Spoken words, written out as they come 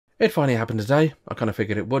It finally happened today. I kind of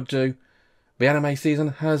figured it would do. The anime season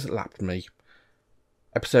has lapped me.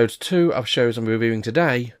 Episodes 2 of shows I'm reviewing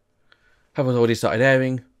today have already started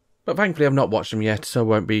airing, but thankfully I've not watched them yet, so I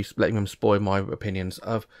won't be letting them spoil my opinions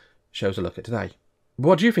of shows I look at today.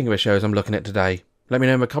 What do you think of the shows I'm looking at today? Let me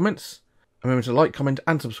know in the comments. And remember to like, comment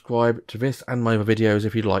and subscribe to this and my other videos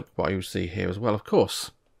if you like what you see here as well, of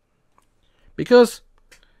course. Because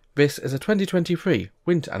this is a 2023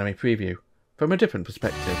 winter anime preview from a different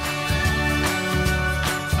perspective.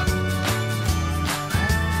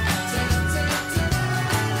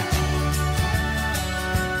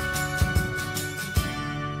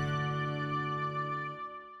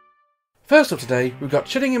 First up today, we've got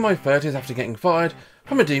Chilling in my 30s after getting fired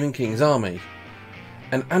from a Demon King's army.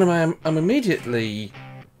 An anime I'm immediately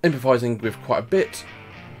improvising with quite a bit,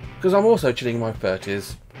 because I'm also chilling in my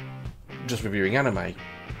 30s, just reviewing anime.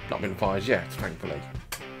 Not been fired yet, thankfully.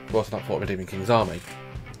 I've also not fought with a Demon King's army.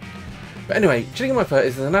 But anyway, Chilling in my 30s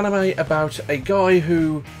is an anime about a guy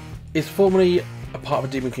who is formerly a part of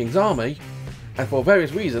a Demon King's army, and for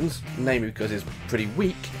various reasons, namely because he's pretty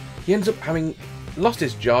weak, he ends up having lost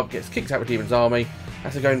his job, gets kicked out of the demon's army,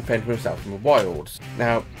 has to go and fend for himself in the wilds.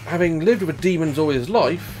 Now, having lived with demons all his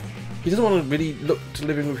life, he doesn't want to really look to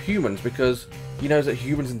living with humans because he knows that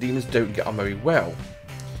humans and demons don't get on very well.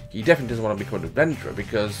 He definitely doesn't want to become an adventurer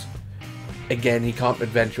because, again, he can't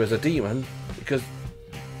adventure as a demon because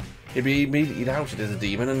he'd be immediately outed as a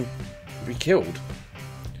demon and be killed.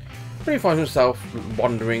 But he finds himself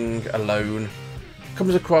wandering alone,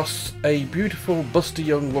 comes across a beautiful, busty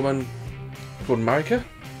young woman called Marika.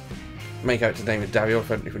 Make out his name is Dario, if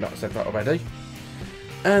we've not said that already.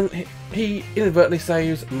 And he inadvertently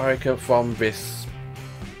saves Marika from this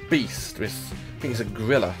beast, I think it's a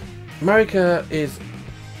gorilla. Marika is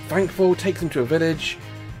thankful, takes him to a village.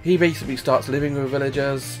 He basically starts living with the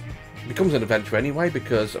villagers, becomes an adventurer anyway,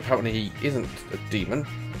 because apparently he isn't a demon.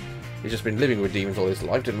 He's just been living with demons all his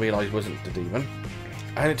life, didn't realise he wasn't a demon.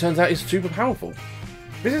 And it turns out he's super powerful.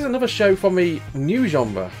 This is another show from the new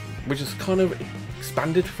genre, which is kind of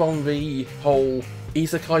expanded from the whole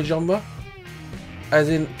isekai genre, as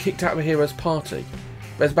in kicked out of a hero's party.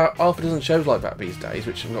 There's about half a dozen shows like that these days,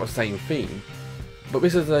 which have got the same theme, but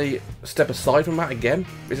this is a step aside from that again.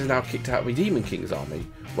 This is now kicked out of the Demon King's army,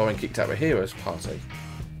 rather than kicked out of a hero's party.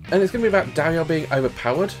 And it's going to be about Dario being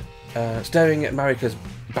overpowered, staring at Marika's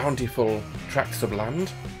bountiful tracts of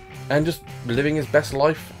land, and just living his best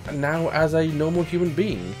life now as a normal human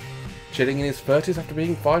being, chilling in his 30s after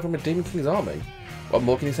being fired from a Demon King's army. What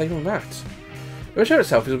more can you say from that? The show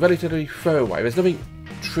itself is relatively throwaway. There's nothing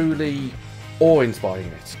truly awe-inspiring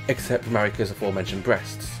in it, except Marika's aforementioned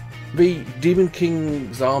breasts. The Demon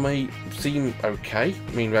King's army seem okay.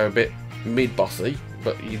 I mean, they're a bit mid-bossy,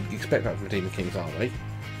 but you'd expect that from a Demon King's army.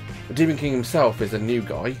 The Demon King himself is a new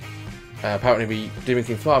guy. Apparently the Demon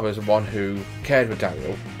King's father is the one who cared for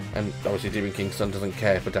Dario, and obviously Demon King's son doesn't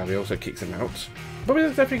care for Dario, so kicks him out. But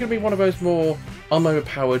it's definitely going to be one of those more, I'm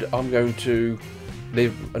overpowered, I'm going to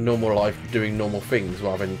live a normal life doing normal things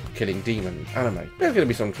rather than killing demon anime. There's going to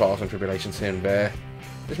be some trials and tribulations here and there.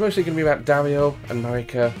 It's mostly going to be about Dario and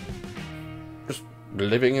Marika just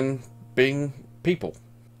living and being people.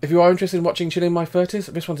 If you are interested in watching Chillin in my 30s,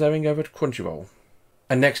 this one's airing over at Crunchyroll.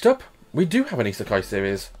 And next up, we do have an isekai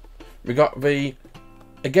series. We got the,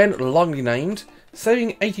 again, longly named,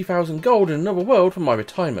 Saving 80,000 gold in another world from my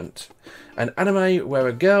retirement. An anime where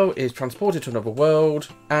a girl is transported to another world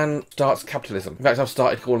and starts capitalism. In fact, I've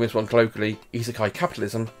started calling this one colloquially Isekai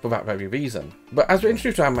Capitalism for that very reason. But as we're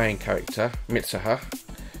introduced to our main character, Mitsuha,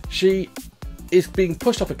 she is being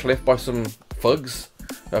pushed off a cliff by some thugs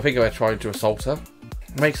who I think they're trying to assault her.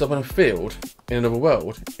 Makes up in a field in another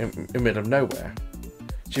world in the middle of nowhere.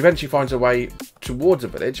 She eventually finds her way towards a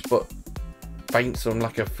village but faints on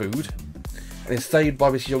lack of food, and is saved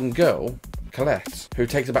by this young girl, Colette, who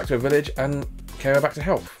takes her back to her village and carries her back to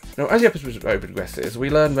health. Now, as the episode progresses,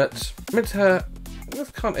 we learn that Mitsuha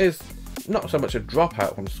is not so much a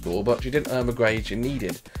dropout from school, but she didn't earn the grade she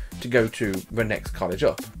needed to go to the next college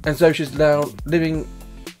up. And so she's now living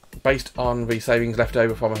based on the savings left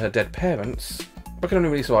over from her dead parents, but can only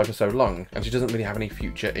really survive for so long, and she doesn't really have any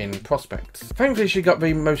future in prospects. Thankfully, she got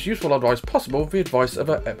the most useful advice possible, the advice of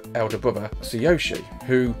her elder brother, Tsuyoshi,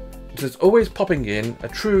 who is always popping in,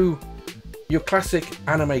 your classic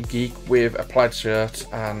anime geek with a plaid shirt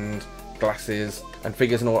and glasses and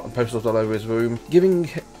figures and posters all over his room, giving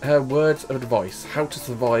her words of advice, how to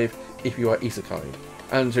survive if you are isekai.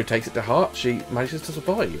 And who takes it to heart, she manages to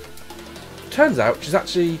survive. Turns out she's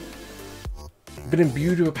actually been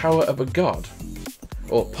imbued with the power of a god,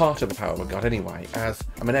 or part of the power of a god anyway, as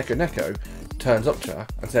a Maneko Neko turns up to her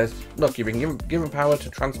and says, look, you've been given power to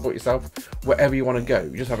transport yourself wherever you want to go.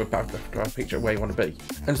 You just have a picture of where you want to be.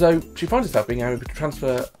 And so she finds herself being able to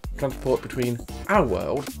transport between our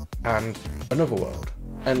world and another world.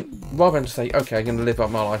 And rather than to say, okay, I'm going to live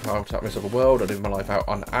out my life out at this other world, or live my life out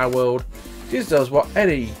on our world, she just does what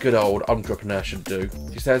any good old entrepreneur should do.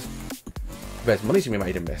 She says, there's money to be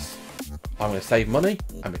made in this. I'm going to save money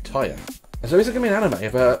and retire. And so this is going to be an anime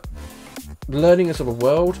of her learning this other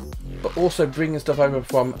world, but also bringing stuff over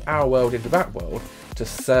from our world into that world to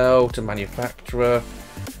sell, to manufacture,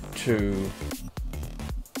 to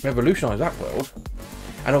revolutionise that world.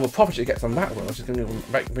 And all the profits she gets on that world, she's going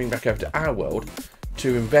to bring back over to our world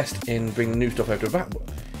to invest in bringing new stuff over to that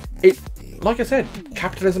world. It's, like I said,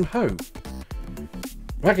 capitalism ho.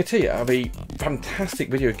 Racketeer, the fantastic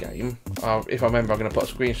video game, if I remember I'm going to put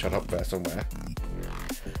a screenshot up there somewhere.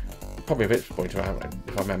 Probably a bit spoiler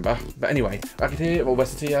if I remember. But anyway, Racketeer or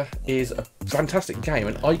Westeteer is a fantastic game,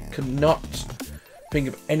 and I could not think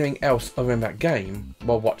of anything else other than that game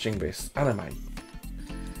while watching this anime.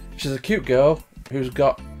 She's a cute girl who's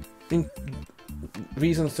got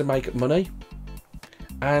reasons to make money,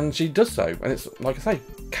 and she does so, and it's, like I say,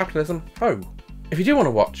 capitalism ho. If you do want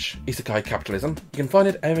to watch Isekai Capitalism, you can find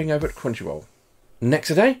it airing over at Crunchyroll. Next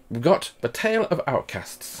today, we've got The Tale of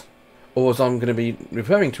Outcasts, or as I'm going to be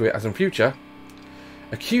referring to it as in future,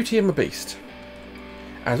 A Cutie and the Beast.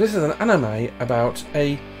 As this is an anime about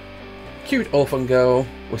a cute orphan girl,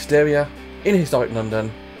 Wisteria, in historic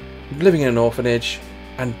London, living in an orphanage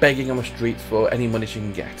and begging on the streets for any money she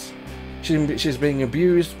can get. She's being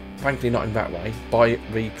abused, frankly not in that way, by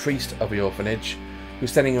the priest of the orphanage,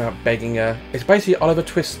 who's sending her out begging her. It's basically Oliver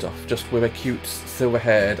Twist stuff, just with a cute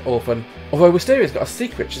silver-haired orphan. Although Wisteria's got a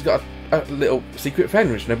secret, she's got a little secret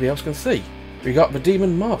friend which nobody else can see. We got the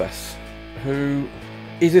demon Marbas, who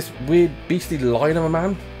is this weird beastly lion of a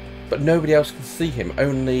man, but nobody else can see him,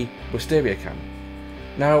 only Wisteria can.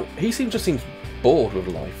 Now, he just seems bored with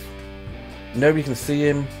life. Nobody can see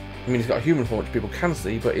him. I mean, he's got a human form which people can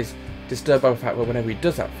see, but is disturbed by the fact that whenever he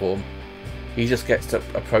does that form, he just gets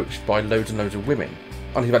approached by loads and loads of women.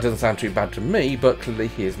 Honestly, that doesn't sound too bad to me, but clearly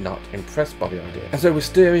he is not impressed by the idea. And so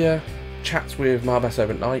Wisteria chats with Marbas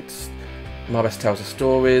over nights. Marbas tells her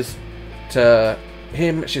stories. To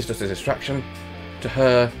him, she's just a distraction. To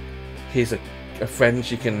her, he's a friend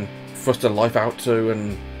she can thrust her life out to,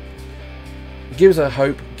 and gives her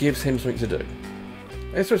hope, gives him something to do.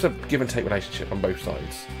 It's just a give and take relationship on both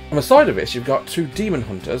sides. On the side of this, you've got two demon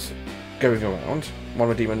hunters going around.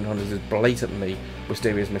 One of the demon hunters is blatantly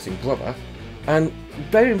Wisteria's missing brother, and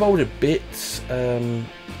they're involved a bit. I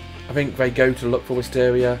think they go to look for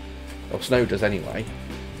Wisteria, or Snow does anyway.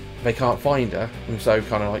 They can't find her, and so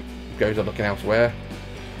kind of like goes on looking elsewhere.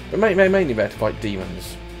 But mainly there to fight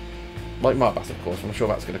demons, like Marbas, of course. I'm sure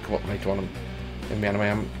that's going to come up later on in the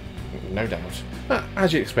anime, no doubt. But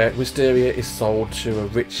as you expect, Wisteria is sold to a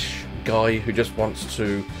rich guy who just wants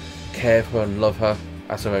to care for her and love her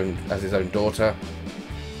as his own daughter.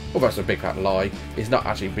 Although that's a big fat lie. He's not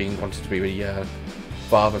actually wanted to be the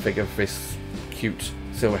father figure of this cute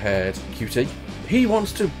silver-haired cutie. He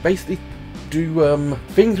wants to basically do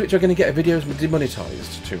things which are going to get videos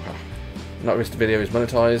demonetized to her. Not if the video is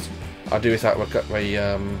monetized. I'll do this out of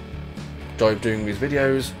a joy of doing these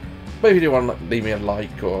videos. But if you do want to leave me a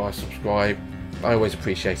like or subscribe, I always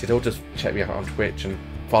appreciate it. Or just check me out on Twitch and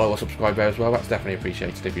follow or subscribe there as well. That's definitely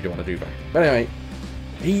appreciated if you do want to do that. But anyway,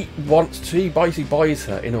 he basically buys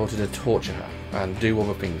her in order to torture her and do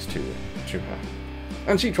other things to her.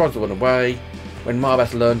 And she tries to run away. When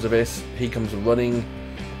Marbas learns of this, he comes running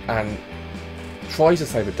and tries to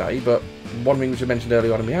save the day. But one thing which I mentioned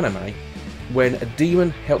earlier on in the anime, when a demon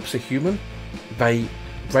helps a human, they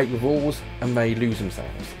break the rules and they lose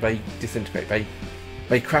themselves. They disintegrate.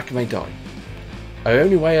 They crack and they die. The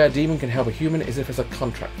only way a demon can help a human is if there's a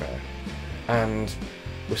contract there. And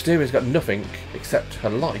Wisteria's got nothing except her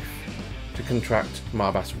life to contract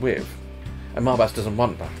Marbas with. And Marbas doesn't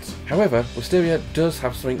want that. However, Wisteria does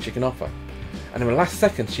have something she can offer. And in the last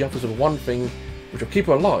second, she offers her one thing which will keep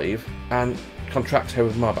her alive and contract her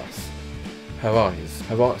with Marbas. Her eyes.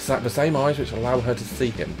 The same eyes which allow her to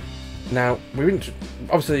see him. Now,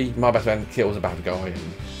 obviously Marbas then kills a bad guy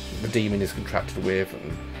and the demon is contracted with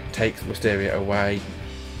and takes Wisteria away.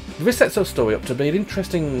 This sets our story up to be an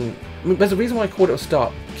interesting... I mean, there's a reason why I called it at the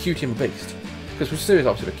start Cutie and Beast. Because Wisteria is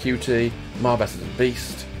obviously a cutie, Marbas is a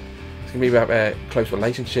beast. It's going to be about their close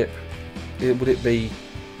relationship. Would it be...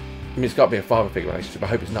 I mean, it's got to be a father figure relationship. I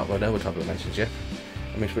hope it's not another type of relationship.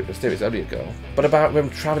 I mean, Wisteria is only a girl. But about them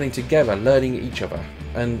travelling together, learning each other,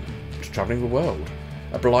 and just travelling the world.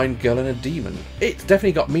 A blind girl and a demon. It's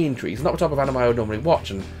definitely got me intrigued. It's not the type of anime I would normally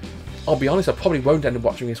watch, and I'll be honest, I probably won't end up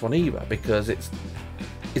watching this one either, because it's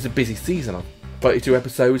a busy season. I've 32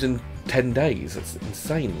 episodes in 10 days. It's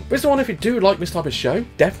insane. But it's the one, if you do like this type of show,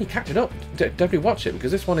 definitely catch it up. Definitely watch it,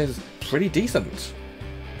 because this one is pretty decent.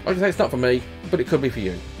 Like I say, it's not for me, but it could be for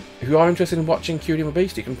you. If you are interested in watching Cutie and the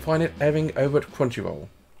Beast, you can find it airing over at Crunchyroll.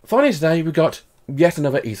 Finally today, we got yet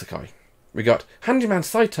another isekai. We got Handyman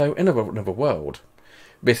Saitou in another world.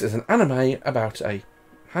 This is an anime about a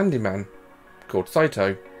handyman called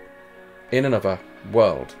Saitou in another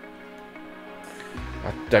world.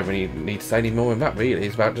 I don't really need to say any more than that, really.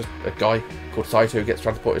 It's about just a guy called Saitou who gets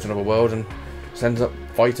transported to another world and ends up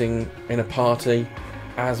fighting in a party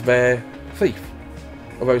as their thief.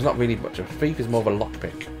 Although he's not really much of a thief, he's more of a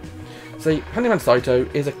lockpick. See, Handyman Saitou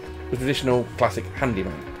is a traditional classic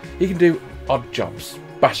handyman. He can do odd jobs,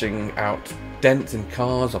 bashing out dents in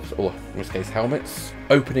cars, or in this case helmets,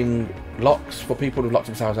 opening locks for people who've locked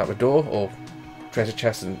themselves out the door, or treasure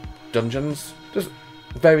chests and dungeons. Just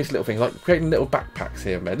various little things, like creating little backpacks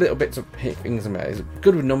here and there, little bits of things in there. He's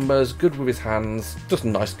good with numbers, good with his hands, just a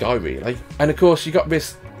nice guy really. And of course you got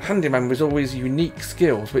this handyman with all these unique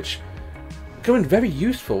skills which come in very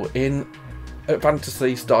useful in a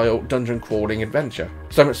fantasy style dungeon crawling adventure.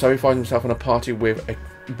 So much so he finds himself on a party with a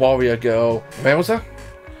warrior girl, Velza,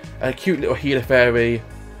 a cute little healer fairy,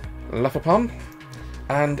 Lafapam,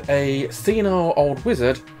 and a senile old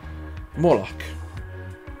wizard, Morlock.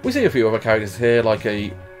 We see a few other characters here, like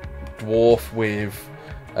a dwarf with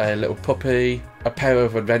a little puppy, a pair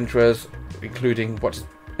of adventurers, including what's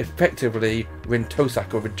effectively Rin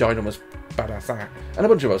Tosaka with a ginormous badass axe, and a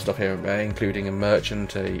bunch of other stuff here and there, including a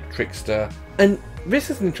merchant, a trickster. And this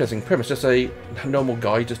is an interesting premise, just a normal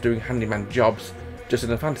guy just doing handyman jobs just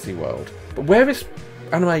in a fantasy world. But where this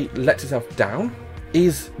anime lets itself down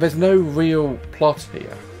is there's no real plot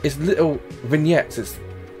here. It's little vignettes.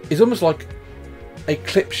 It's almost like a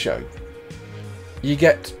clip show. You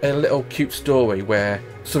get a little cute story where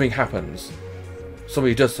something happens,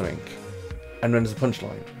 somebody does something, and then there's a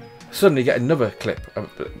punchline. Suddenly you get another clip.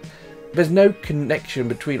 There's no connection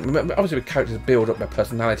between. Obviously the characters build up their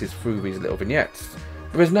personalities through these little vignettes,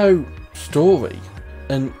 but there's no story.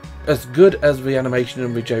 And as good as the animation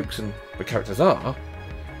and the jokes and the characters are,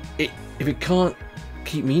 if it can't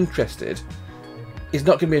keep me interested, it's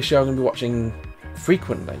not going to be a show I'm going to be watching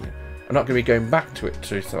frequently. I'm not going to be going back to it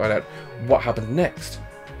to find out what happened next.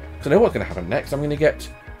 Because I know what's going to happen next. I'm going to get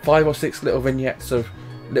 5 or 6 little vignettes of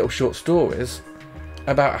little short stories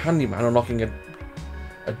about a handyman unlocking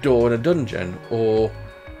a door in a dungeon, or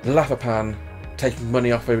Lafapan taking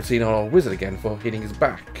money off a senile old wizard again for hitting his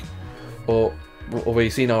back, or the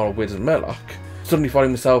senile old wizard Murloc suddenly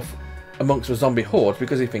finding himself amongst a zombie horde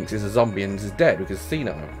because he thinks he's a zombie and is dead because he's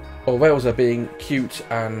senile, or Velza being cute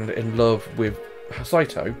and in love with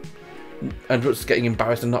Saitou and just getting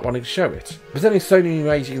embarrassed and not wanting to show it. There's only so many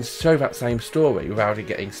ways you can show that same story without it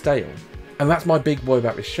getting stale, and that's my big worry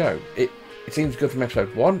about this show. It seems good from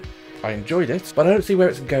episode 1. I enjoyed it, but I don't see where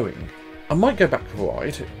it's going. I might go back for a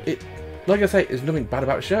ride. Like I say, there's nothing bad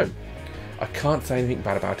about the show. I can't say anything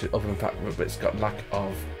bad about it other than the fact that it's got lack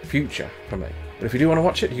of future for me. But if you do want to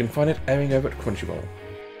watch it, you can find it airing over at Crunchyroll.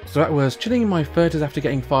 So that was chilling in my 30s after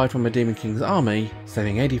getting fired from the Demon King's army,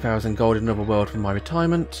 saving 80,000 gold in another world for my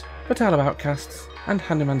retirement, the tale of Outcasts, and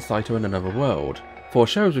Handyman Saitou in another world. 4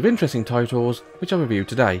 shows with interesting titles, which I reviewed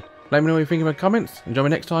today. Let me know what you think in the comments, and join me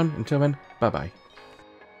next time. Until then, bye bye.